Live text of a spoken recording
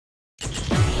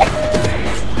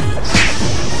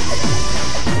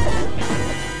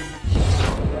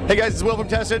Hey guys, it's Will from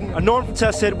Tested. Norm from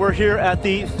Tested. We're here at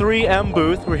the 3M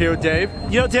booth. We're here with Dave.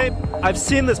 You know, Dave, I've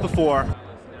seen this before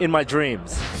in my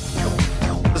dreams.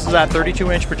 This is that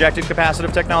 32-inch projected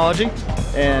capacitive technology,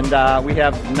 and we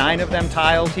have 9 of them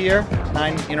tiled here,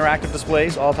 9 interactive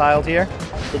displays, all tiled here.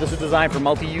 So this is designed for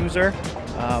multi-user,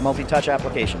 multi-touch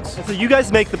applications. And so you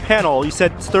guys make the panel. You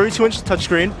said it's 32-inch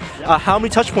touchscreen. How many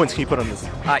touch points can you put on this?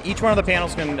 Each one of the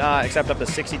panels can accept up to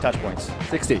 60 touch points.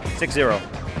 60. 60.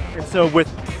 And so with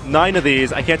 9 of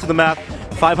these, I can't do the math,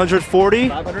 540?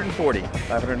 540.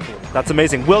 That's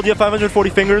amazing. Will, do you have 540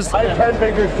 fingers? I have 10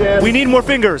 fingers, Jim. We need more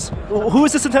fingers. Who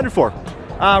is this intended for?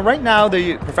 Right now,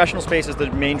 the professional space is the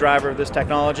main driver of this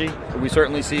technology. We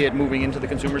certainly see it moving into the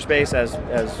consumer space as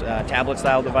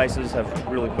tablet-style devices have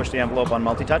really pushed the envelope on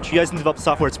multi-touch. You guys developed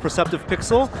software. It's Perceptive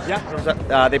Pixel.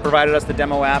 Yeah. They provided us the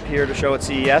demo app here to show at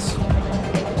CES.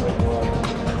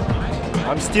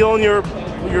 I'm stealing your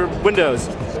windows.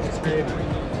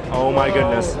 Oh my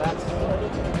goodness.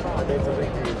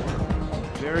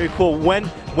 Very cool.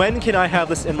 When can I have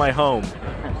this in my home?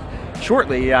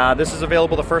 Shortly. This is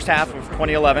available the first half of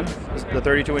 2011, the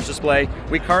 32-inch display.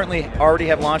 We currently already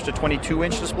have launched a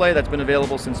 22-inch display that's been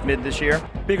available since mid this year.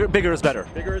 Bigger is better.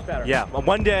 Bigger is better. Yeah,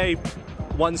 one day,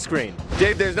 one screen.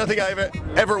 Dave, there's nothing I've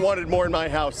ever wanted more in my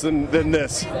house than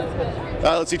this.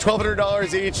 Let's see,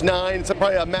 $1,200 each, 9. It's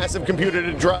probably a massive computer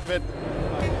to drive it.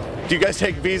 Do you guys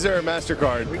take Visa or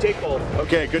MasterCard? We take both.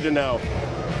 Okay, good to know.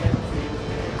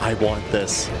 I want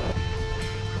this.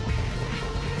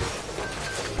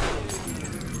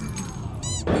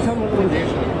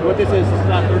 What this is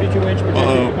not 32-inch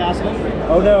projected capacitive.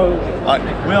 Oh no.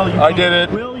 I did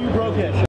it. Will